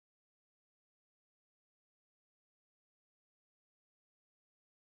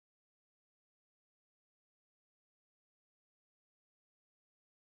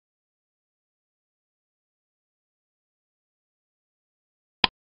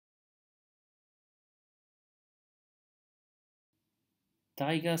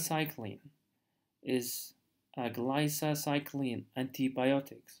Tigecycline is a glycylcycline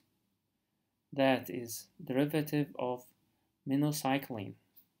antibiotic that is derivative of minocycline,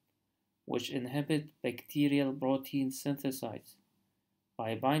 which inhibit bacterial protein synthesis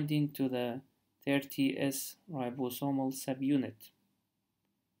by binding to the 30S ribosomal subunit.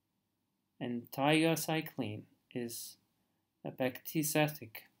 And tigecycline is a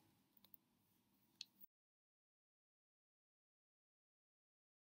bactericytic.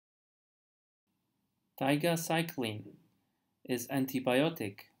 Tigecycline is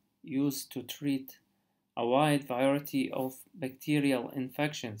antibiotic used to treat a wide variety of bacterial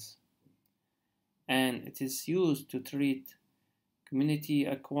infections, and it is used to treat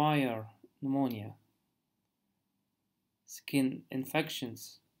community-acquired pneumonia, skin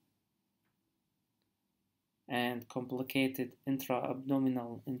infections, and complicated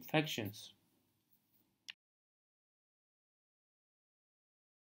intra-abdominal infections.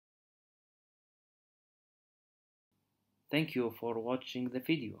 Thank you for watching the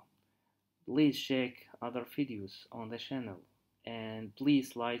video. Please check other videos on the channel, and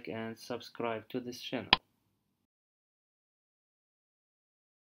please like and subscribe to this channel.